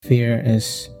Fear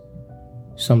is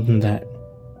something that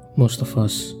most of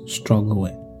us struggle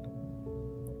with.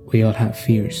 We all have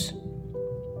fears.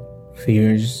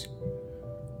 Fears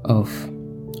of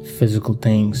physical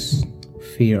things,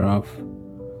 fear of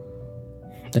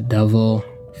the devil,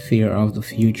 fear of the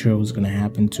future, what's going to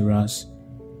happen to us,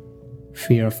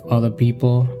 fear of other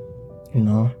people.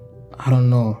 I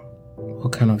don't know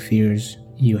what kind of fears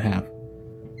you have,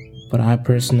 but I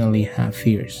personally have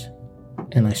fears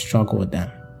and I struggle with them.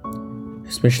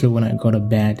 Especially when I go to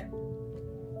bed,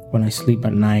 when I sleep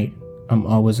at night, I'm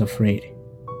always afraid.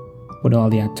 With all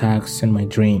the attacks in my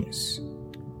dreams,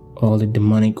 all the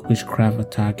demonic witchcraft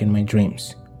attack in my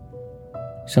dreams.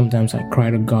 Sometimes I cry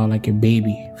to God like a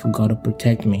baby for God to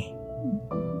protect me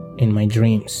in my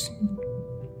dreams.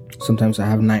 Sometimes I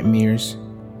have nightmares.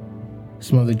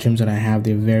 Some of the dreams that I have,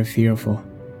 they're very fearful.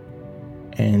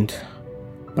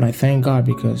 But I thank God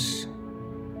because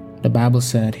the Bible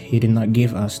said He did not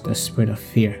give us the spirit of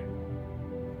fear.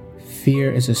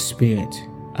 Fear is a spirit.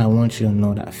 I want you to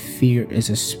know that fear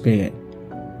is a spirit.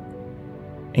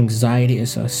 Anxiety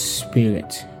is a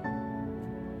spirit.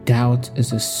 Doubt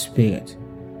is a spirit.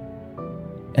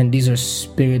 And these are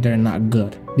spirits that are not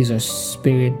good. These are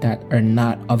spirits that are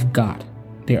not of God.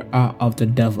 They are of the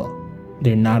devil.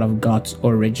 They're not of God's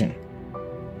origin.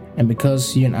 And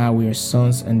because you and I, we are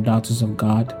sons and daughters of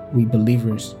God, we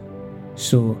believers.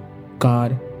 So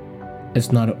God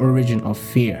is not the origin of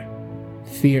fear.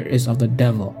 Fear is of the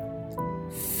devil.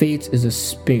 Faith is a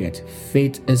spirit.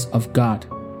 Faith is of God.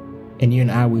 And you and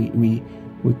I, we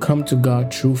come to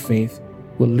God through faith.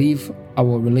 We live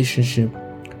our relationship,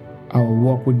 our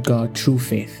walk with God through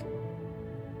faith.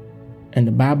 And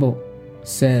the Bible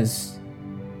says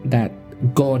that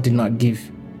God did not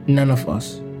give none of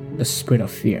us the spirit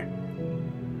of fear.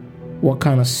 What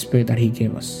kind of spirit that He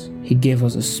gave us? He gave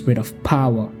us a spirit of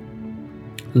power,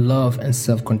 love, and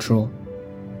self-control.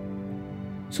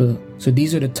 So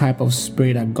these are the type of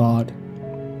spirit that God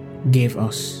gave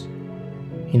us.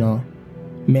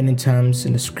 Many times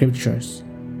in the scriptures,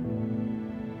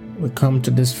 we come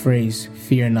to this phrase,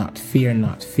 fear not, fear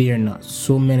not, fear not.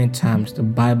 So many times the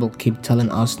Bible keeps telling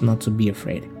us not to be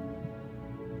afraid.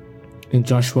 In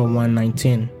Joshua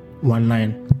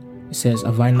 1:9, it says,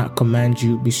 "Have I not commanded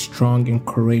you, be strong and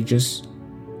courageous?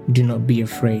 Do not be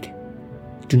afraid.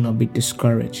 Do not be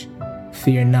discouraged.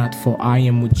 Fear not, for I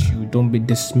am with you. Don't be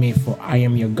dismayed, for I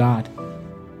am your God."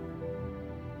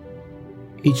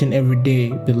 Each and every day,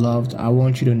 beloved, I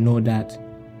want you to know that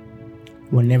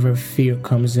whenever fear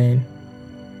comes in,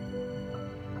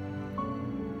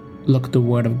 look at the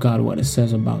Word of God, what it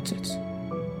says about it.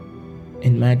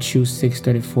 In Matthew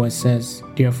 6:34, it says,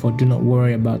 "Therefore do not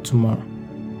worry about tomorrow."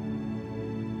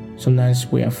 Sometimes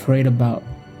we're afraid about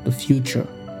the future,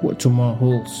 what tomorrow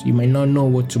holds. You might not know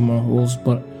what tomorrow holds,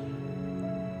 but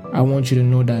I want you to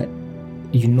know that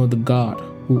you know the God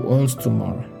who owns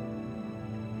tomorrow.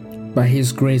 By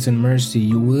His grace and mercy,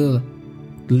 you will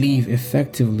live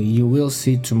effectively. You will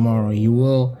see tomorrow. You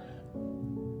will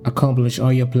accomplish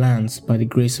all your plans by the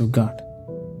grace of God.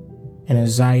 In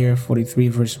Isaiah 43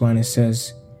 verse 1, it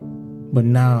says, "But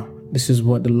now, this is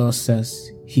what the Lord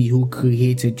says, He who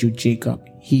created you, Jacob,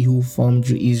 He who formed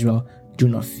you, Israel, do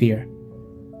not fear,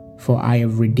 for I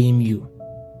have redeemed you."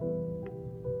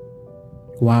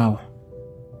 Wow.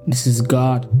 This is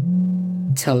God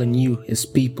telling you, His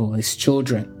people, His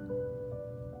children.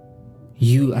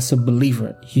 You as a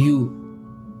believer,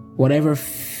 whatever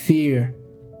fear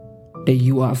that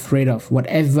you are afraid of,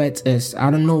 whatever it is,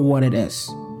 I don't know what it is,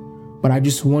 but I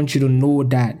just want you to know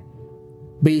that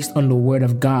based on the Word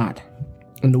of God,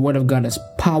 and the Word of God is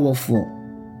powerful.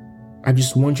 I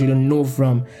just want you to know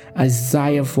from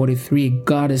Isaiah 43,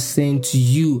 God is saying to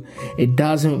you, it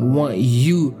doesn't want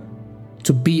you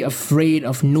to be afraid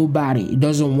of nobody. It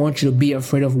doesn't want you to be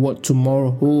afraid of what tomorrow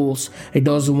holds. It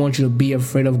doesn't want you to be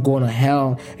afraid of going to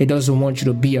hell. It doesn't want you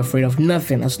to be afraid of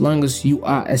nothing. As long as you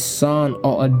are a son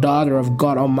or a daughter of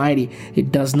God Almighty,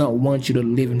 it does not want you to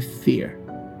live in fear.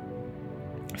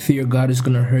 Fear God is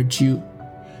going to hurt you.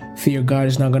 Fear God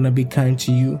is not going to be kind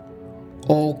to you.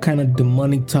 All kind of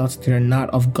demonic thoughts that are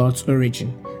not of God's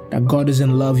origin. That God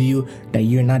doesn't love you, that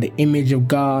you're not the image of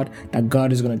God, that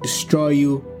God is going to destroy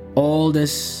you. All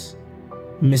this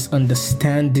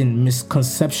misunderstanding,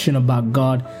 misconception about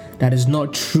God that is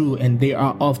not true, and they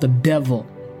are of the devil.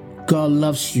 God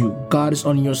loves you. God is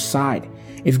on your side.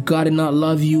 If God did not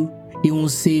love you, He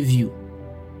won't save you.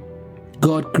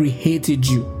 God created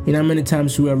you. You know how many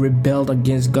times we have rebelled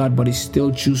against God, but He still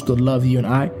chooses to love you and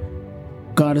I?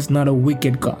 God is not a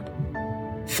wicked God.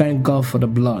 Thank God for the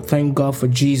blood. Thank God for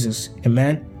Jesus.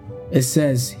 Amen. It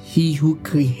says, He who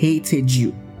created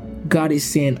you. God is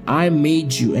saying, I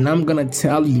made you, and I'm going to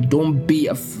tell you, don't be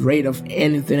afraid of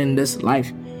anything in this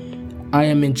life. I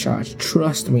am in charge.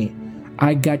 Trust me.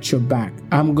 I got your back.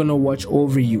 I'm going to watch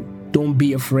over you. Don't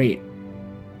be afraid.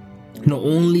 Not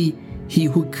only he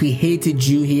who created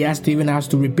you, he has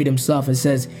to repeat himself. It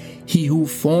says, he who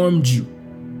formed you.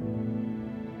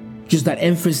 Just that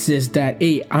emphasis that,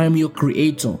 hey, I'm your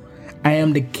creator. I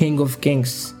am the King of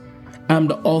Kings. I'm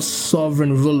the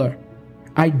all-sovereign ruler.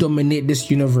 I dominate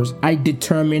this universe. I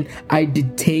determine, I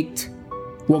dictate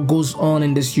what goes on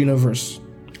in this universe.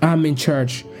 I'm in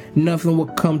charge. Nothing will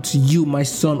come to you, my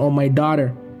son or my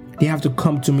daughter. They have to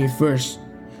come to me first.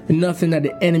 Nothing that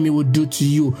the enemy will do to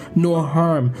you, no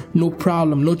harm, no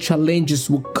problem, no challenges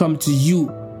will come to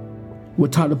you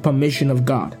without the permission of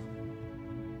God.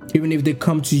 Even if they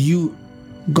come to you,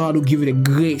 God will give you the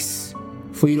grace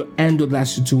for you to handle that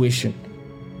situation.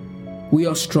 We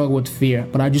all struggle with fear,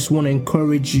 but I just want to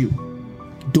encourage you.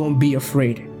 Don't be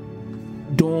afraid.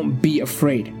 Don't be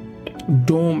afraid.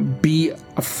 Don't be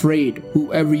afraid.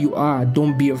 Whoever you are,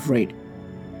 don't be afraid.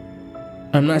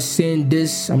 I'm not saying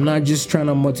this, I'm not just trying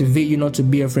to motivate you not to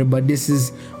be afraid, but this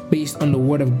is based on the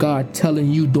word of God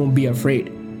telling you don't be afraid.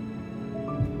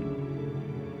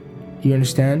 You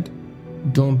understand?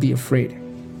 Don't be afraid.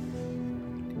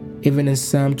 Even in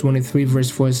Psalm 23 verse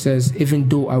 4 it says, even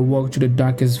though I walk through the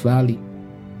darkest valley,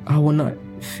 I will not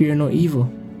fear no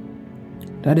evil.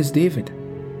 That is David.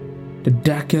 The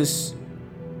darkest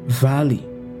valley,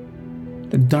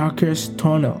 the darkest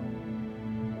tunnel,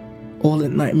 all the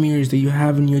nightmares that you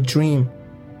have in your dream.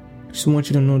 I just want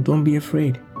you to know, don't be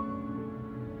afraid.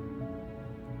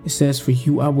 It says, for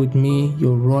you are with me,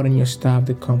 your rod and your staff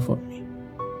that comfort me.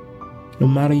 No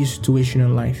matter your situation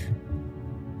in life,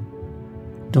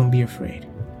 don't be afraid.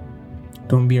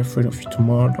 Don't be afraid of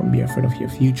tomorrow. Don't be afraid of your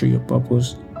future, your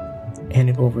purpose.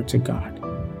 Hand it over to God.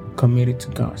 Commit it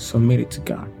to God. Submit it to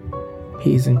God.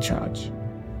 He is in charge.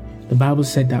 The Bible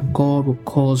said that God will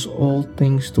cause all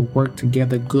things to work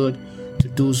together good to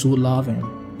those who love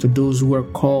Him, to those who are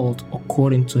called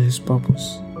according to His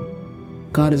purpose.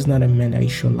 God is not a man that He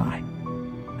should lie.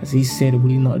 As He said, will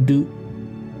He not do?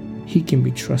 He can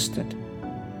be trusted.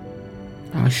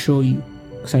 I'll show you,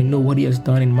 because I know what He has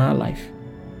done in my life,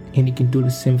 and He can do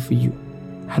the same for you.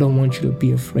 I don't want you to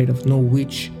be afraid of no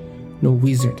witch, no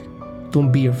wizard.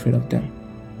 Don't be afraid of them,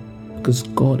 because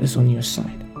God is on your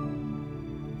side.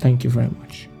 Thank you very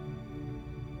much.